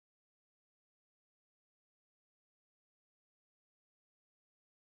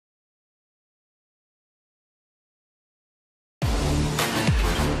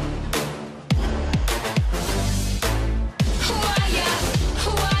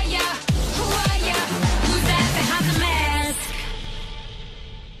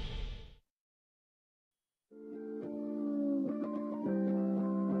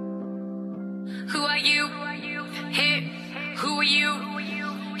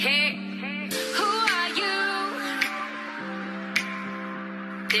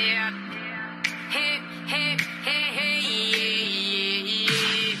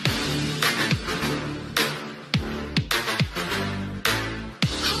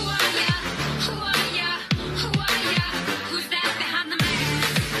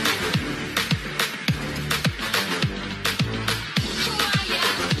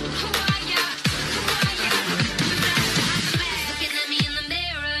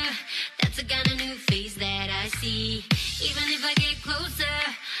Even if I get closer,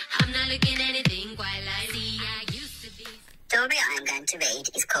 I'm not looking anything quite like the I used to be. The story I'm going to read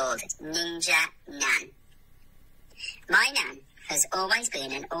is called Ninja Nan. My Nan has always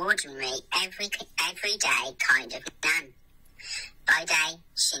been an ordinary, everyday kind of Nan. By day,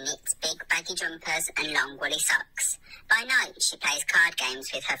 she knits big baggy jumpers and long woolly socks. By night, she plays card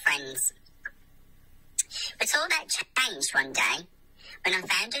games with her friends. But all that changed one day when I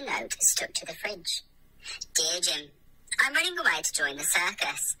found a note stuck to the fridge. Dear Jim, I'm running away to join the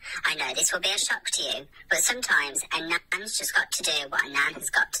circus. I know this will be a shock to you, but sometimes a nan's just got to do what a nan has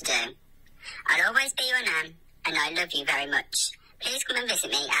got to do. I'll always be your nan, and I love you very much. Please come and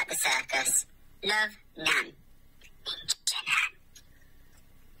visit me at the circus. Love, Nan. Ninja Nan.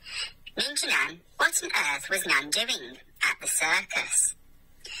 Ninja Nan, what on earth was Nan doing at the circus?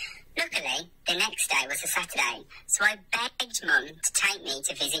 Luckily, the next day was a Saturday, so I begged Mum to take me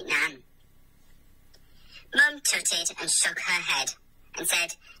to visit Nan. Mum tutted and shook her head and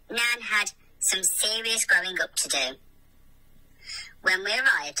said Nan had some serious growing up to do. When we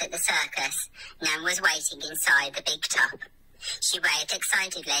arrived at the circus, Nan was waiting inside the big top. She waved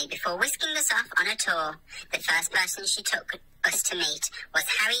excitedly before whisking us off on a tour. The first person she took us to meet was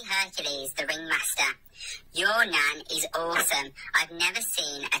Harry Hercules, the ringmaster. Your Nan is awesome. I've never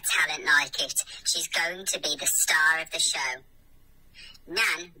seen a talent like it. She's going to be the star of the show.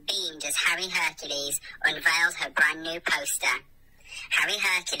 Nan beamed as Harry Hercules unveiled her brand new poster. Harry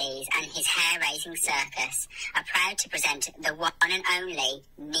Hercules and his hair-raising circus are proud to present the one and only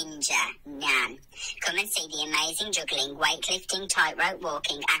Ninja Nan. Come and see the amazing juggling, weightlifting, tightrope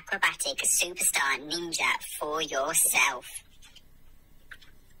walking, acrobatic superstar ninja for yourself.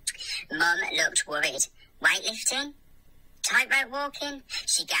 Mum looked worried. Weightlifting? Tightrope walking?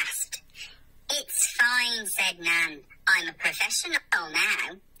 She gasped. It's fine, said Nan. I'm a professional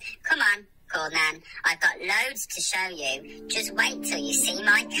now. Come on, called Nan. I've got loads to show you. Just wait till you see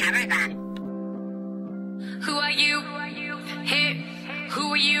my caravan. Who are you? Hey,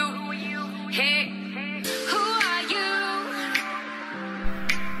 who are you? Hey, who are you?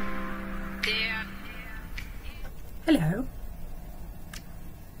 There. Hello,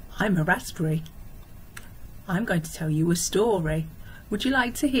 I'm a raspberry. I'm going to tell you a story. Would you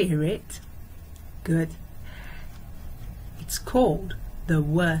like to hear it? Good. It's called The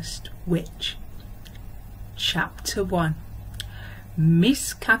Worst Witch. Chapter 1.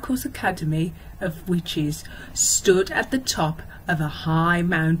 Miss Cackle's Academy of Witches stood at the top of a high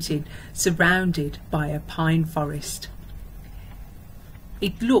mountain surrounded by a pine forest.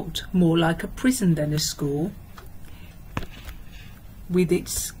 It looked more like a prison than a school, with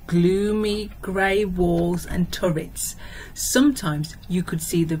its gloomy grey walls and turrets. Sometimes you could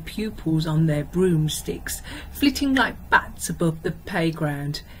see the pupils on their broomsticks flitting like bats above the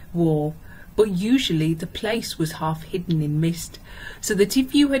playground wall, but usually the place was half hidden in mist, so that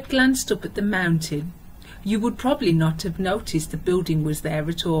if you had glanced up at the mountain, you would probably not have noticed the building was there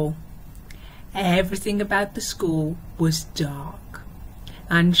at all. Everything about the school was dark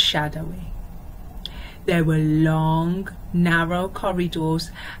and shadowy. There were long, narrow corridors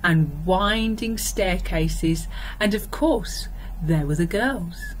and winding staircases, and of course there were the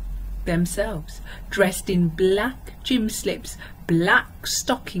girls themselves, dressed in black gym slips, black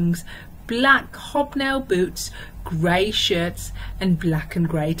stockings, black hobnail boots, grey shirts and black and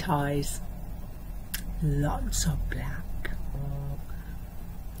grey ties. Lots of black.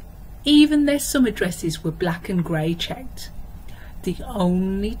 Even their summer dresses were black and grey checked. The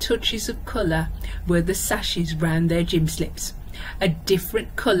only touches of colour were the sashes round their gym slips, a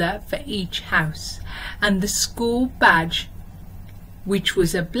different colour for each house, and the school badge, which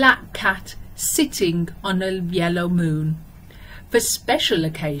was a black cat sitting on a yellow moon. For special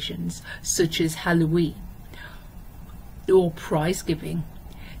occasions, such as Halloween or prize giving,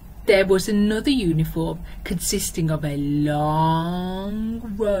 there was another uniform consisting of a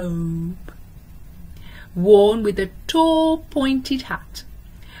long robe, worn with a tall pointed hat.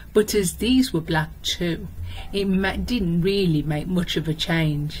 But as these were black too, it didn't really make much of a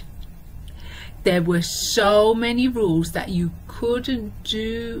change. There were so many rules that you couldn't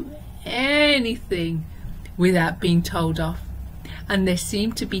do anything without being told off, and there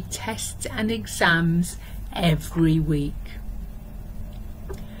seemed to be tests and exams every week.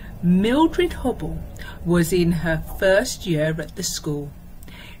 Mildred Hubble was in her first year at the school.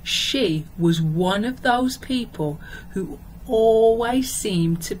 She was one of those people who always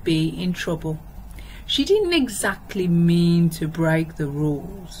seemed to be in trouble. She didn't exactly mean to break the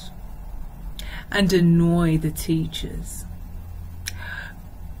rules and annoy the teachers,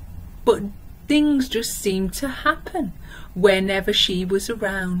 but things just seemed to happen whenever she was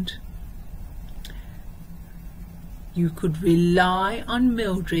around. you could rely on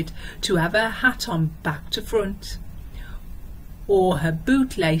Mildred to have her hat on back to front, or her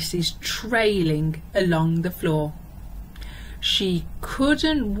bootlaces trailing along the floor. She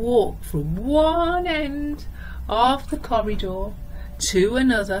couldn't walk from one end of the corridor to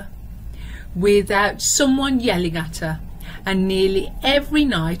another without someone yelling at her, and nearly every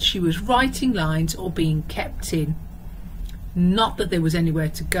night she was writing lines or being kept in. Not that there was anywhere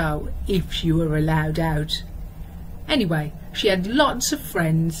to go if she were allowed out. Anyway, she had lots of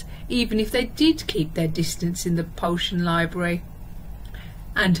friends, even if they did keep their distance in the potion library.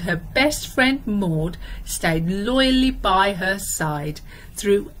 And her best friend Maud stayed loyally by her side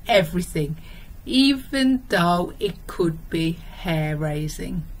through everything, even though it could be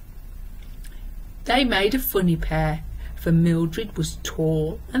hair-raising. They made a funny pair, for Mildred was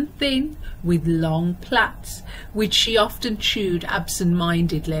tall and thin, with long plaits, which she often chewed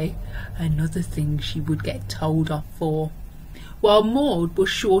absent-mindedly, another thing she would get told off for, while Maud was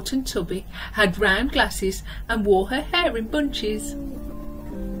short and tubby, had round glasses, and wore her hair in bunches.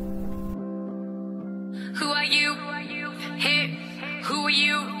 Who are you? Hey, who are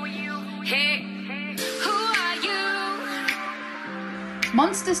you? Hey, who are you?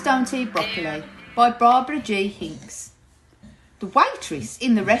 Monsters Don't Eat Broccoli by Barbara G. Hinks. The waitress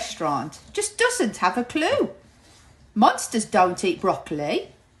in the restaurant just doesn't have a clue. Monsters don't eat broccoli.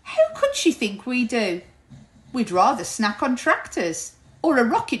 How could she think we do? We'd rather snack on tractors, or a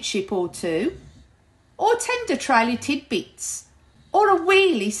rocket ship or two, or tender traily tidbits, or a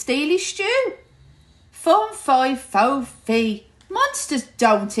wheelie steely stew. Fun fi fo fee. Monsters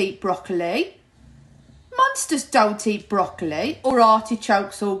don't eat broccoli. Monsters don't eat broccoli, or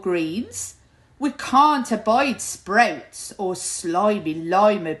artichokes or greens. We can't abide sprouts or slimy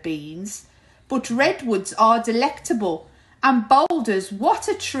lima beans, but redwoods are delectable, and boulders what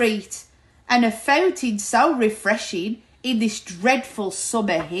a treat, and a fountain so refreshing in this dreadful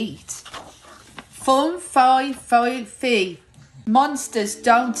summer heat. Fun fi fi fee. Monsters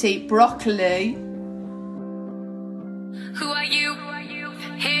don't eat broccoli. Who are you?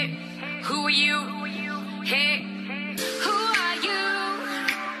 Hey, who are you? Hey, who are you?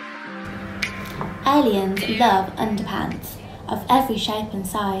 Aliens love underpants of every shape and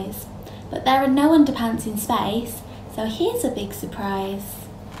size, but there are no underpants in space, so here's a big surprise.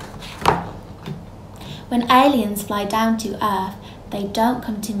 When aliens fly down to Earth, they don't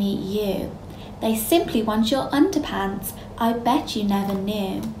come to meet you. They simply want your underpants. I bet you never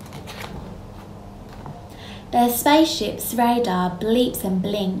knew. Their spaceship's radar bleeps and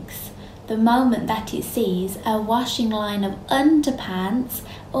blinks the moment that it sees a washing line of underpants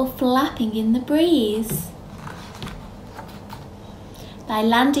or flapping in the breeze. They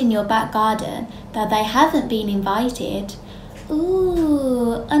land in your back garden, though they haven't been invited.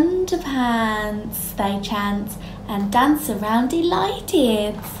 Ooh, underpants, they chant and dance around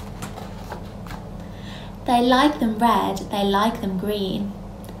delighted. They like them red, they like them green,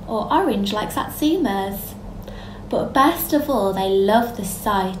 or orange like Satsumas. But best of all, they love the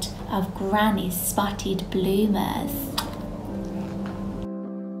sight of Granny's spotted bloomers.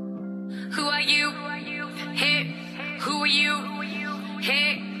 Who are you? Hey, who are you?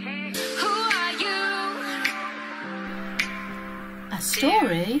 Hey, who are you? A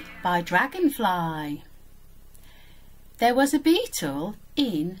story by Dragonfly. There was a beetle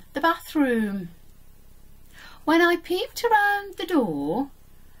in the bathroom. When I peeped around the door,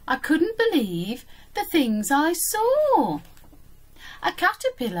 I couldn't believe the things I saw. A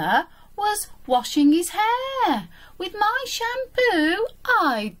caterpillar was washing his hair with my shampoo.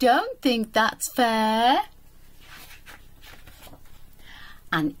 I don't think that's fair.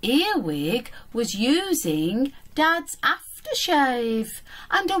 An earwig was using Dad's aftershave,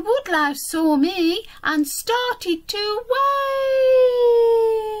 and a woodlouse saw me and started to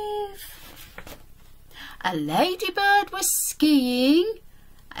wave. A ladybird was skiing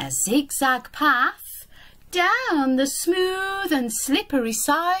a zigzag path down the smooth and slippery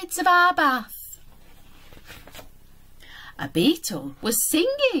sides of our bath. A beetle was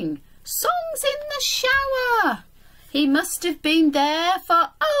singing songs in the shower. He must have been there for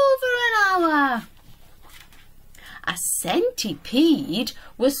over an hour. A centipede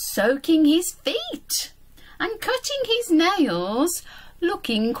was soaking his feet and cutting his nails,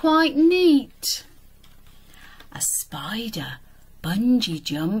 looking quite neat. A spider bungee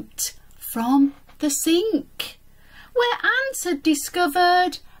jumped from the sink, where ants had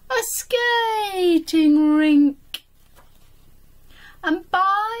discovered a skating rink. And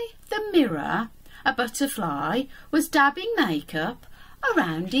by the mirror, a butterfly was dabbing makeup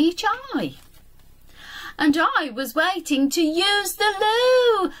around each eye. And I was waiting to use the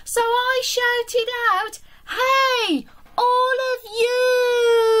loo, so I shouted out, Hey, all of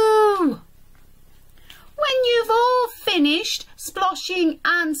you! When you've all finished sploshing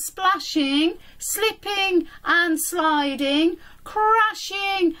and splashing, slipping and sliding,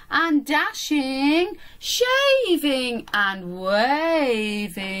 crashing and dashing, shaving and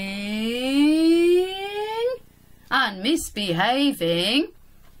waving and misbehaving,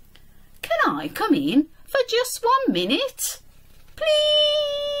 can I come in for just 1 minute, please?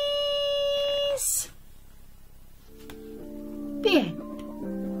 The end.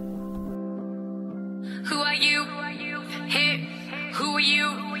 Who are you? Hey, who are you?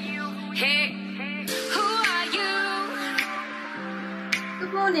 Hey, who are you?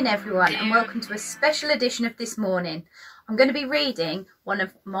 Good morning everyone and welcome to a special edition of This Morning. I'm going to be reading one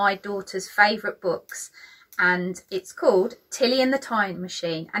of my daughter's favourite books and it's called Tilly and the Time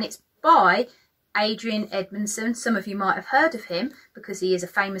Machine and it's by Adrian Edmondson. Some of you might have heard of him because he is a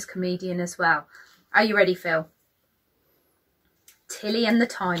famous comedian as well. Are you ready, Phil? Tilly and the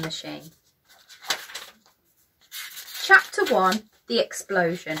Time Machine. Chapter 1, The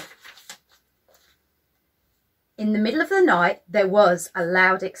Explosion. In the middle of the night, there was a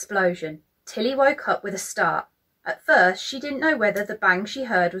loud explosion. Tilly woke up with a start. At first, she didn't know whether the bang she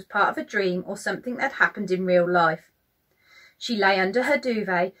heard was part of a dream or something that happened in real life. She lay under her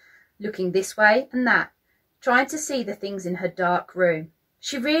duvet, looking this way and that, trying to see the things in her dark room.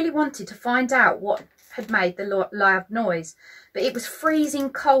 She really wanted to find out what had made the loud noise, but it was freezing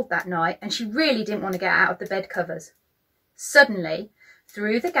cold that night and she really didn't want to get out of the bed covers. Suddenly,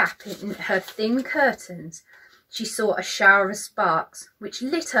 through the gap in her thin curtains, she saw a shower of sparks, which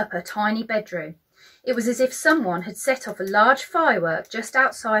lit up her tiny bedroom. It was as if someone had set off a large firework just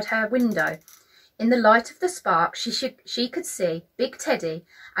outside her window. In the light of the sparks, she could see Big Teddy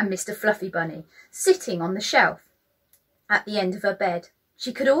and Mr. Fluffy Bunny sitting on the shelf at the end of her bed.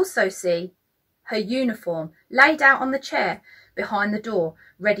 She could also see her uniform laid out on the chair behind the door,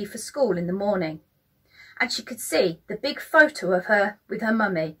 ready for school in the morning. And she could see the big photo of her with her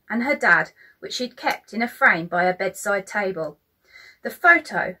mummy and her dad, which she'd kept in a frame by her bedside table. The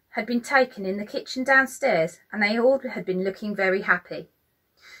photo had been taken in the kitchen downstairs and they all had been looking very happy.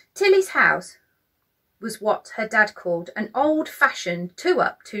 Tilly's house was what her dad called an old-fashioned 2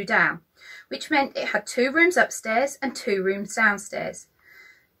 up, 2 down, which meant it had 2 rooms upstairs and 2 rooms downstairs.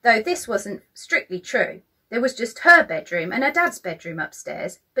 Though this wasn't strictly true. There was just her bedroom and her dad's bedroom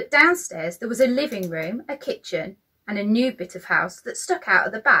upstairs, but downstairs there was a living room, a kitchen and a new bit of house that stuck out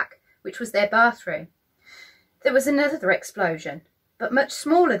at the back, which was their bathroom. There was another explosion, but much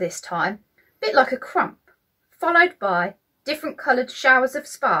smaller this time, a bit like a crump, followed by different coloured showers of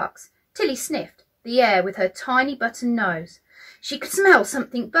sparks. Tilly sniffed the air with her tiny button nose. She could smell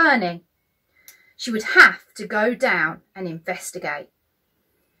something burning. She would have to go down and investigate.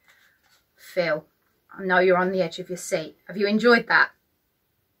 Phil, I know you're on the edge of your seat. Have you enjoyed that?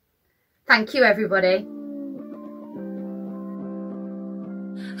 Thank you, everybody.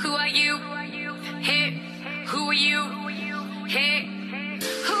 Who are you? Hey, who are you? Hey,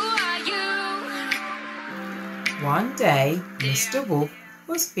 who are you? One day, Mr. Wolf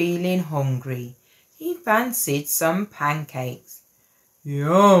was feeling hungry. He fancied some pancakes.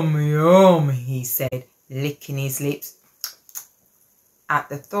 Yum, yum, he said, licking his lips at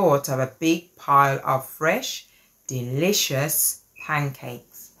the thought of a big pile of fresh, delicious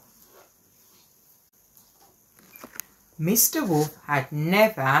pancakes. Mr. Wolf had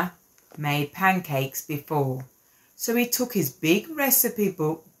never made pancakes before, so he took his big recipe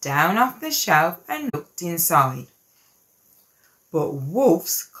book down off the shelf and looked inside. But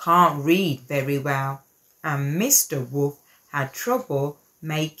wolves can't read very well, and Mr. Wolf had trouble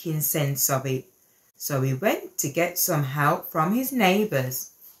making sense of it. So he went to get some help from his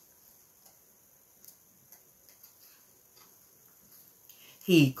neighbours.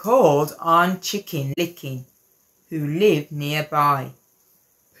 He called on Chicken Licken, who lived nearby.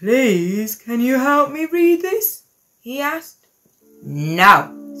 Please, can you help me read this? He asked. No,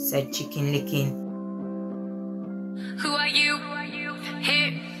 said Chicken Licken. Who are you?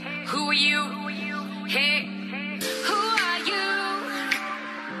 Hey, who are you? Hey, who are you?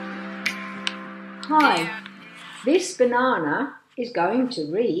 Hi, this banana is going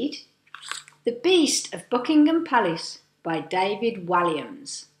to read The Beast of Buckingham Palace by David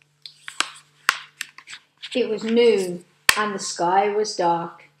Walliams. It was noon and the sky was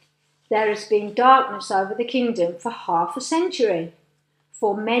dark. There has been darkness over the kingdom for half a century.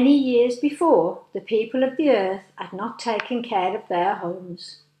 For many years before, the people of the earth had not taken care of their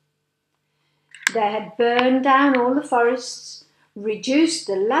homes. They had burned down all the forests, reduced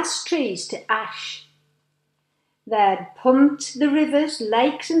the last trees to ash. They had pumped the rivers,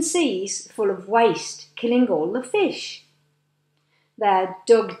 lakes and seas full of waste, killing all the fish. They had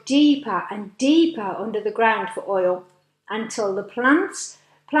dug deeper and deeper under the ground for oil until the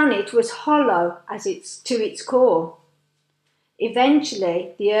planet was hollow to its core.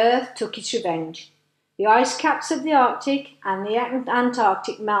 Eventually, the Earth took its revenge. The ice caps of the Arctic and the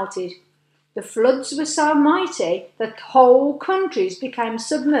Antarctic melted. The floods were so mighty that whole countries became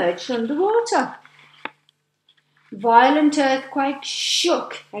submerged underwater. Violent earthquakes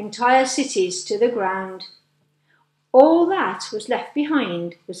shook entire cities to the ground. All that was left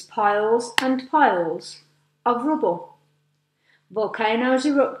behind was piles and piles of rubble. Volcanoes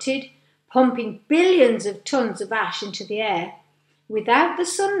erupted, pumping billions of tons of ash into the air. Without the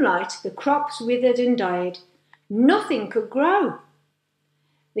sunlight, the crops withered and died. Nothing could grow.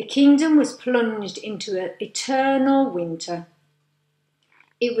 The kingdom was plunged into an eternal winter.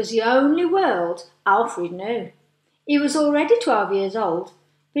 It was the only world Alfred knew. He was already 12 years old,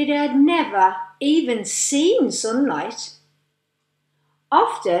 but he had never even seen sunlight.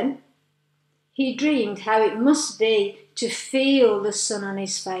 Often he dreamed how it must be to feel the sun on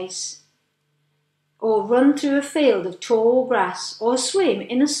his face, or run through a field of tall grass, or swim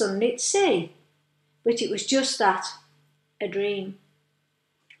in a sunlit sea. But it was just that, a dream.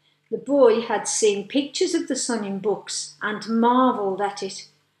 The boy had seen pictures of the sun in books and marvelled at it,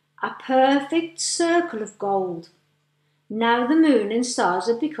 a perfect circle of gold. Now the moon and stars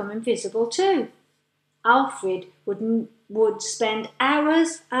had become invisible too. Alfred would spend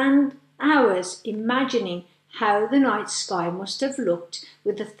hours and hours imagining how the night sky must have looked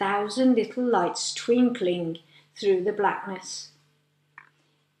with 1,000 little lights twinkling through the blackness.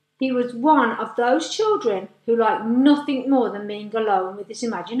 He was one of those children who liked nothing more than being alone with his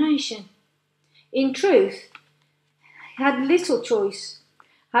imagination. In truth, he had little choice,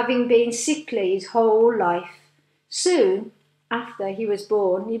 having been sickly his whole life. Soon after he was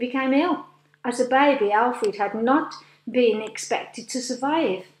born, he became ill. As a baby, Alfred had not been expected to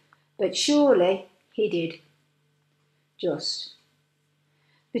survive, but surely he did. Just.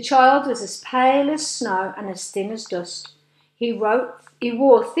 The child was as pale as snow and as thin as dust. He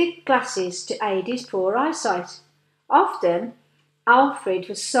wore thick glasses to aid his poor eyesight. Often, Alfred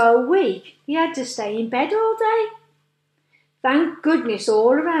was so weak he had to stay in bed all day. Thank goodness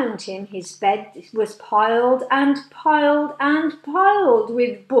all around him his bed was piled and piled and piled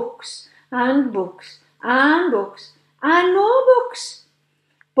with books and books and books and more books.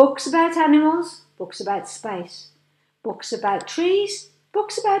 Books about animals, books about space, books about trees,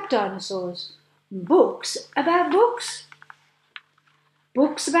 books about dinosaurs, books about books.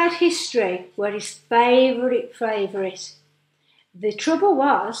 Books about history were his favourite. The trouble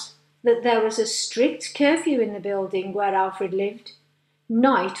was that there was a strict curfew in the building where Alfred lived.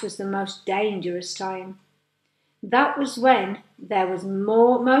 Night was the most dangerous time. That was when there was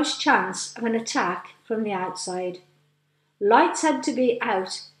most chance of an attack from the outside. Lights had to be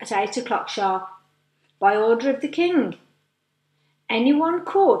out at 8 o'clock sharp, by order of the king. Anyone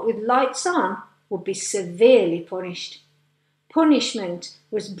caught with lights on would be severely punished. Punishment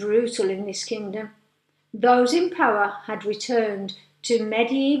was brutal in this kingdom. Those in power had returned to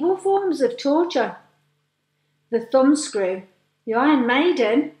medieval forms of torture. The thumbscrew, the Iron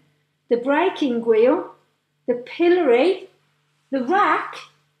Maiden, the breaking wheel, the pillory, the rack,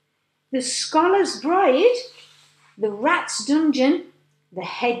 the scholar's bride, the rat's dungeon, the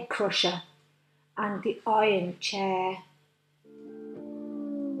head crusher, and the iron chair.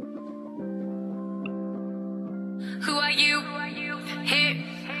 Who are you? Hey,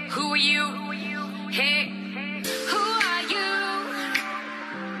 who are you? Hey, who are you?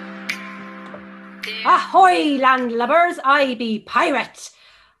 Ahoy, landlubbers, I be pirate.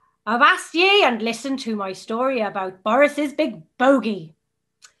 Avast ye and listen to my story about Boris's big bogey.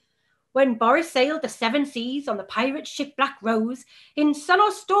 When Boris sailed the 7 seas on the pirate ship Black Rose, in sun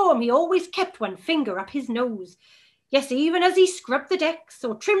or storm he always kept one finger up his nose. Yes, even as he scrubbed the decks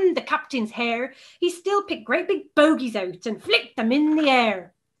or trimmed the captain's hair, he still picked great big bogies out and flicked them in the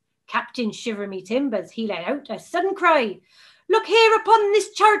air. Captain Shiver Me Timbers, he let out a sudden cry. Look here upon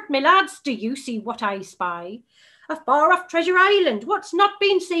this chart, my lads, do you see what I spy? A far-off treasure island, what's not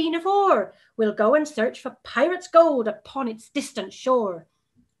been seen afore. We'll go and search for pirates' gold upon its distant shore.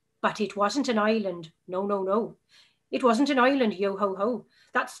 But it wasn't an island, no. It wasn't an island, yo-ho-ho.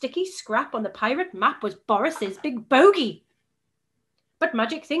 That sticky scrap on the pirate map was Boris's big bogey. But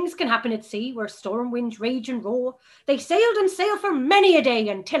magic things can happen at sea where storm winds rage and roar. They sailed and sailed for many a day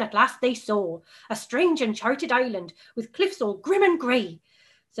until at last they saw a strange uncharted island with cliffs all grim and grey.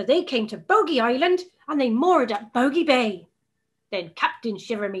 So they came to Bogey Island and they moored at Bogey Bay. Then Captain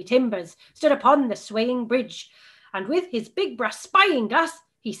Shiver Me Timbers stood upon the swaying bridge and with his big brass spying glass,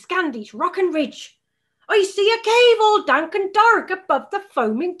 he scanned each rock and ridge. I see a cave all dank and dark above the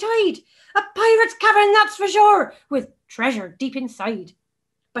foaming tide. A pirate's cavern, that's for sure, with treasure deep inside.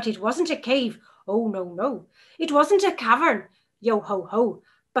 But it wasn't a cave, oh no, no. It wasn't a cavern, yo ho ho,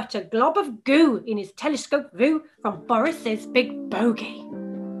 but a glob of goo in his telescope view from Boris's big bogey.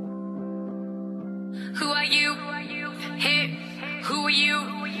 Who are you? Hey, who are you?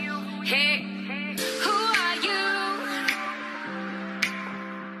 Hey, who are you?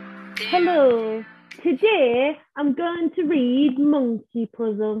 Hello. Today I'm going to read Monkey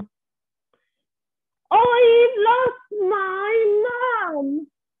Puzzle. I've lost my mum.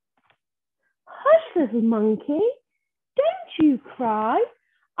 Hush, little monkey. Don't you cry.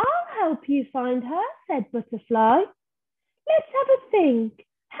 I'll help you find her, said Butterfly. Let's have a think.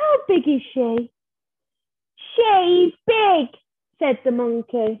 How big is she? She's big, said the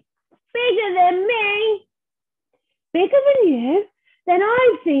monkey. Bigger than me. Bigger than you? Then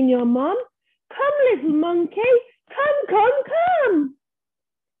I've seen your mum. Come, little monkey. Come.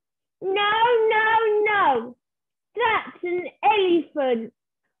 No. That's an elephant.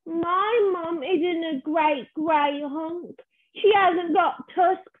 My mum isn't a great grey hunk. She hasn't got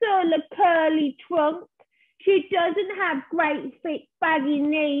tusks or a curly trunk. She doesn't have great thick baggy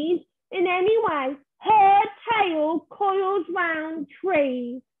knees. And anyway, her tail coils round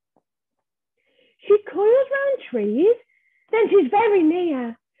trees. She coils round trees? Then she's very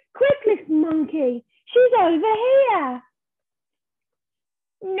near. Quick, little monkey, she's over here.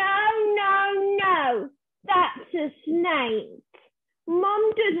 No, that's a snake.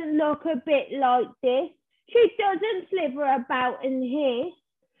 Mum doesn't look a bit like this. She doesn't slither about and hiss.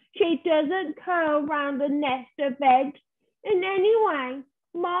 She doesn't curl round a nest of eggs. And anyway,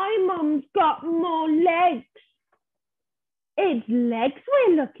 my mum's got more legs. It's legs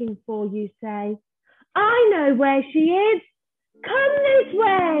we're looking for, you say. I know where she is. Come this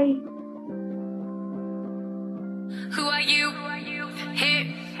way. Who are you? Hey,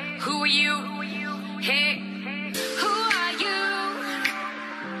 who are you? Hey, who are you?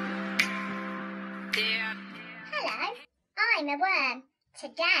 Hello, I'm a worm.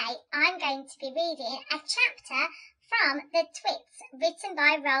 Today I'm going to be reading a chapter from the Twits written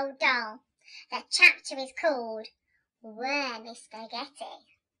by Roald Dahl. The chapter is called Wormy Spaghetti.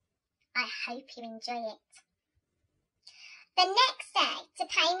 I hope you enjoy it. The next day, to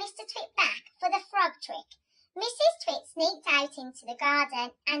pay Mr. Twit back for the frog trick, Mrs. Twit sneaked out into the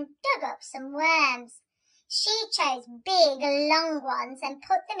garden and dug up some worms. She chose big, long ones and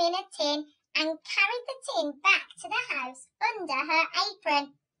put them in a tin and carried the tin back to the house under her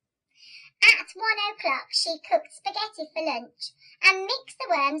apron. At 1 o'clock, she cooked spaghetti for lunch and mixed the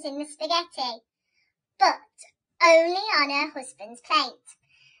worms in the spaghetti, but only on her husband's plate.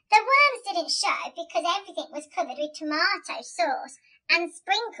 The worms didn't show because everything was covered with tomato sauce and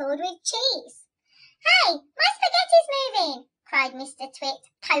sprinkled with cheese. Hey, my spaghetti's moving, cried Mr. Twit,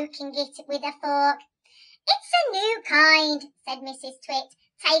 poking it with a fork. It's a new kind, said Mrs. Twit,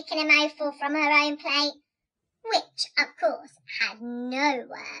 taking a mouthful from her own plate, which, of course, had no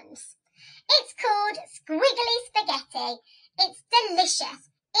worms. It's called squiggly spaghetti. It's delicious.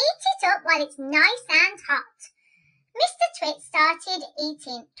 Eat it up while it's nice and hot. Mr. Twit started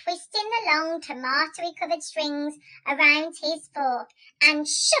eating, twisting the long tomato-covered strings around his fork and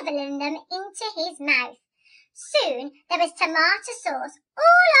shoveling them into his mouth. Soon there was tomato sauce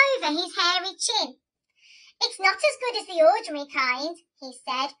all over his hairy chin. It's not as good as the ordinary kind, he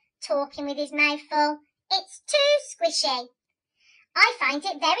said, talking with his mouth full. It's too squishy. I find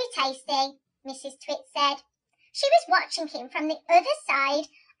it very tasty, Mrs. Twit said. She was watching him from the other side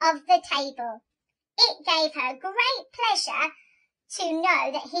of the table. It gave her great pleasure to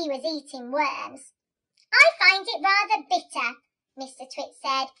know that he was eating worms. I find it rather bitter, Mr. Twit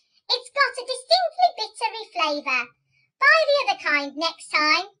said. It's got a distinctly bittery flavour. Buy the other kind next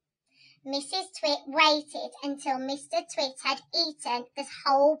time. Mrs. Twit waited until Mr. Twit had eaten this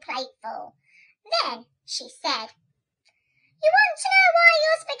whole plateful. Then she said, You want to know why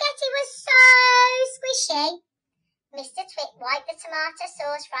your spaghetti was so squishy? Mr. Twit wiped the tomato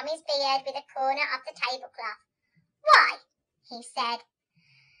sauce from his beard with a corner of the tablecloth. Why? He said.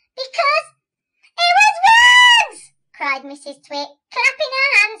 Because it was worms! Cried Mrs. Twit, clapping her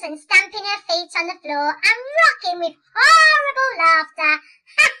hands and stamping her feet on the floor and rocking with horrible laughter.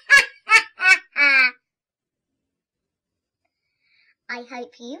 Ha ha ha ha ha! I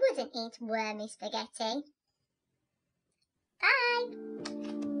hope you wouldn't eat wormy spaghetti. Bye!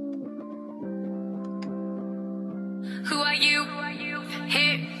 Who are you?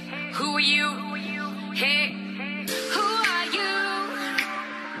 Hey, who are you? Hey, who are you?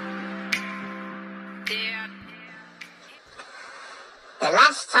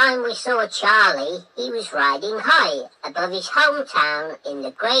 time we saw Charlie, he was riding high above his hometown in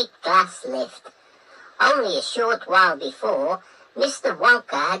the great glass lift. Only a short while before, Mr.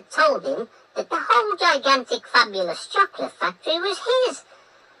 Wonka had told him that the whole gigantic fabulous chocolate factory was his.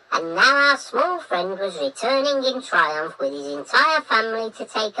 And now our small friend was returning in triumph with his entire family to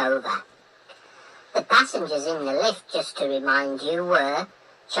take over. The passengers in the lift, just to remind you, were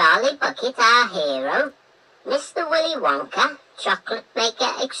Charlie Bucket, our hero, Mr. Willy Wonka, chocolate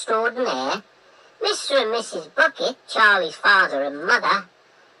maker extraordinaire, Mr. and Mrs. Bucket, Charlie's father and mother,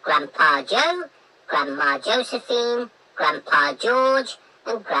 Grandpa Joe, Grandma Josephine, Grandpa George,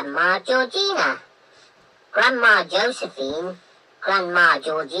 and Grandma Georgina. Grandma Josephine, Grandma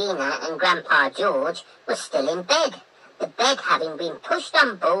Georgina, and Grandpa George were still in bed, the bed having been pushed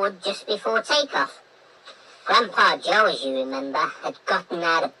on board just before takeoff. Grandpa Joe, as you remember, had gotten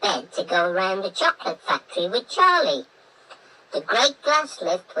out of bed to go around the chocolate factory with Charlie. The great glass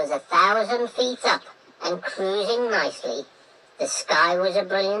lift was 1,000 feet up and cruising nicely. The sky was a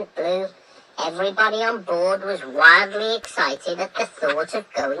brilliant blue. Everybody on board was wildly excited at the thought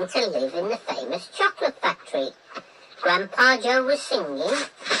of going to live in the famous chocolate factory. Grandpa Joe was singing,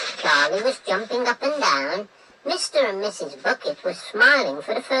 Charlie was jumping up and down, Mr. and Mrs. Bucket was smiling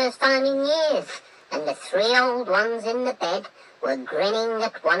for the first time in years, and the three old ones in the bed were grinning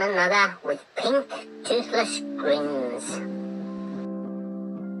at one another with pink, toothless grins.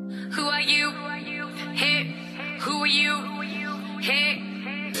 Who are you? Hey, who are you? Hey,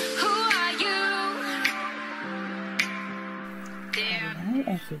 who are you? Hello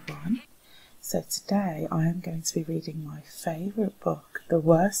everyone. So today I am going to be reading my favourite book, The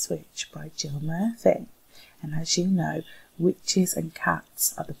Worst Witch by Jill Murphy. And as you know, witches and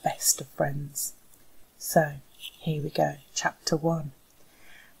cats are the best of friends. So here we go, Chapter 1.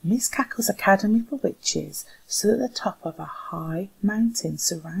 Miss Cackle's Academy for Witches stood at the top of a high mountain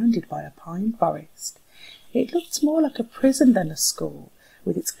surrounded by a pine forest. It looked more like a prison than a school,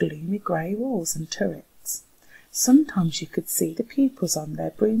 with its gloomy grey walls and turrets. Sometimes you could see the pupils on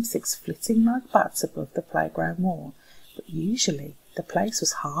their broomsticks flitting like bats above the playground wall, but usually the place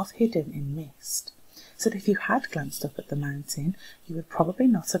was half hidden in mist, so that if you had glanced up at the mountain, you would probably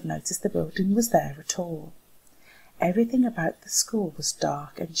not have noticed the building was there at all. Everything about the school was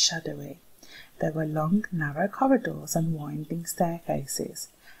dark and shadowy. There were long, narrow corridors and winding staircases,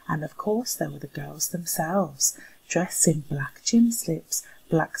 and of course there were the girls themselves, dressed in black gym slips,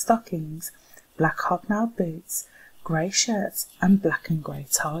 black stockings, black hobnailed boots, grey shirts and black and grey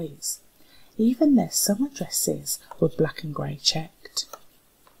ties. Even their summer dresses were black and grey checked.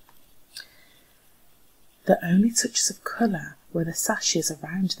 The only touches of colour were the sashes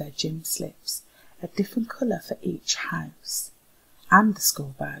around their gym slips, a different colour for each house, and the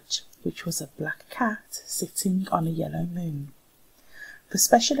school badge, which was a black cat sitting on a yellow moon. For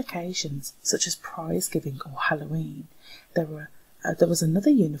special occasions, such as prize giving or Halloween, there was another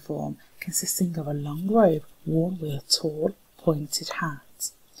uniform consisting of a long robe worn with a tall, pointed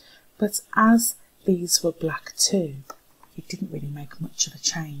hat. But as these were black too, it didn't really make much of a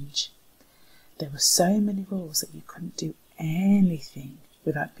change. There were so many rules that you couldn't do anything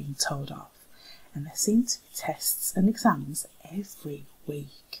without being told off, and there seemed to be tests and exams every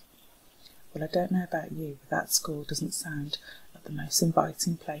week. Well, I don't know about you, but that school doesn't sound like the most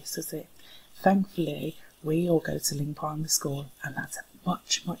inviting place, does it? Thankfully, we all go to Ling Primary School, and that's a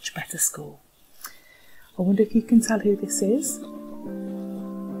much, much better school. I wonder if you can tell who this is?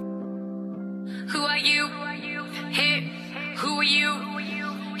 Who are you? Hey, who are you?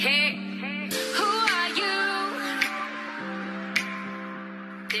 Hey, who are you?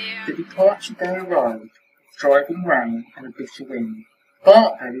 The departure day arrived, driving rain and a bitter wind.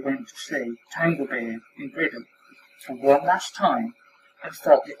 Bartbelly went to see Tanglebeard in Bridle for one last time and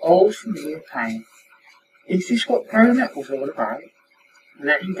felt the old familiar pain. Is this what growing up was all about?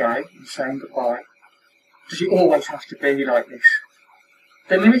 Letting go and saying goodbye? Does it always have to be like this?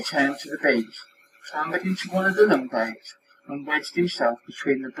 Then he returned to the beach, clambered into one of the lungboats and wedged himself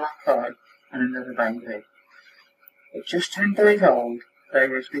between the black eye and another baby. At just 10 days old, they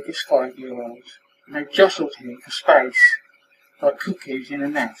were as big as 5-year-olds, and they jostled him for space, like cuckoos in a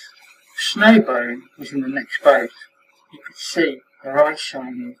nest. Snowbone was in the next boat. You could see her eyes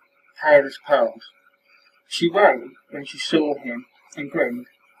shining, pale as pearls. She waved when she saw him and grinned.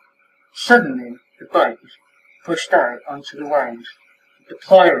 Suddenly, the boat was pushed out onto the waves. The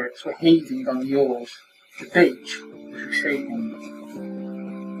pirates were heaving on the oars. The beach was receding.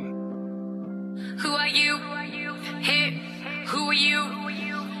 Who are you? Hey, who are you?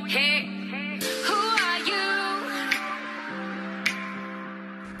 Hey, who are you?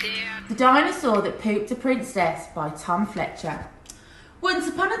 The Dinosaur That Pooped a Princess by Tom Fletcher. Were Once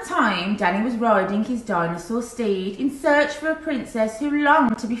upon a time, Danny was riding his dinosaur steed in search for a princess who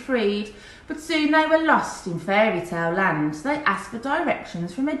longed to be freed, but soon they were lost in fairy tale land. They asked for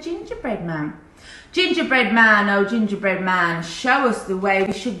directions from a gingerbread man. Gingerbread man, oh gingerbread man, show us the way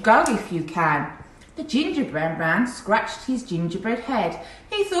we should go if you can. The gingerbread man scratched his gingerbread head.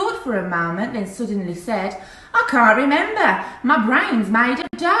 He thought for a moment, then suddenly said, I can't remember, my brain's made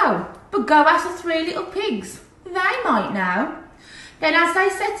of dough, but go ask the three little pigs, they might know. Then as they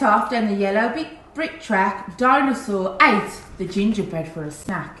set off down the yellow brick track, Dinosaur ate the gingerbread for a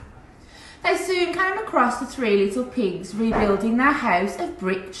snack. They soon came across the three little pigs rebuilding their house of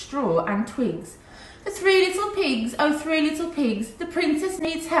brick, straw and twigs. The three little pigs, oh three little pigs, the princess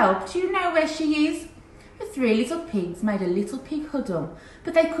needs help, do you know where she is? The three little pigs made a little pig huddle,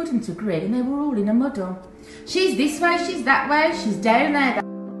 but they couldn't agree and they were all in a muddle. She's this way, she's that way, she's down there.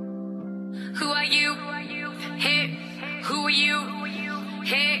 Who are you? Hey, who are you?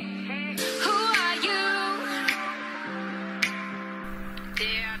 Hey, who are you?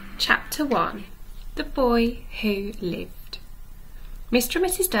 Chapter 1. The Boy Who Lived. Mr. and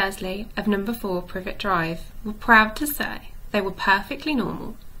Mrs. Dursley of number 4 Privet Drive were proud to say they were perfectly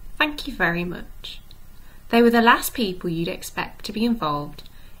normal, thank you very much. They were the last people you'd expect to be involved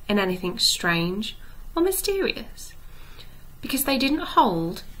in anything strange or mysterious, because they didn't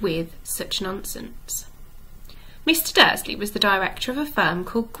hold with such nonsense. Mr. Dursley was the director of a firm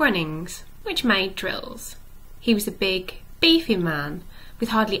called Grunnings, which made drills. He was a big, beefy man with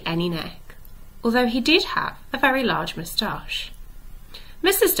hardly any neck, although he did have a very large moustache.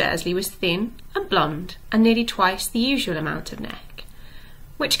 Mrs. Dursley was thin and blonde and nearly twice the usual amount of neck,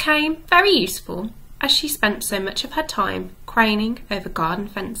 which came very useful as she spent so much of her time craning over garden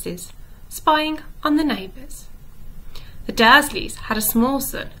fences, spying on the neighbours. The Dursleys had a small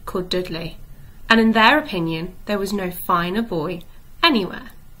son called Dudley, and in their opinion there was no finer boy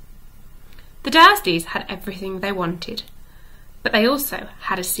anywhere. The Dursleys had everything they wanted, but they also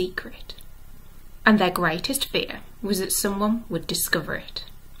had a secret, and their greatest fear was that someone would discover it.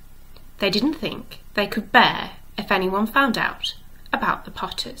 They didn't think they could bear if anyone found out about the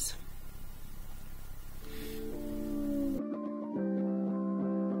Potters.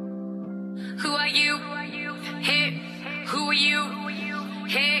 Who are you? Hey, who are you?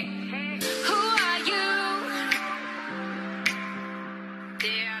 Hey,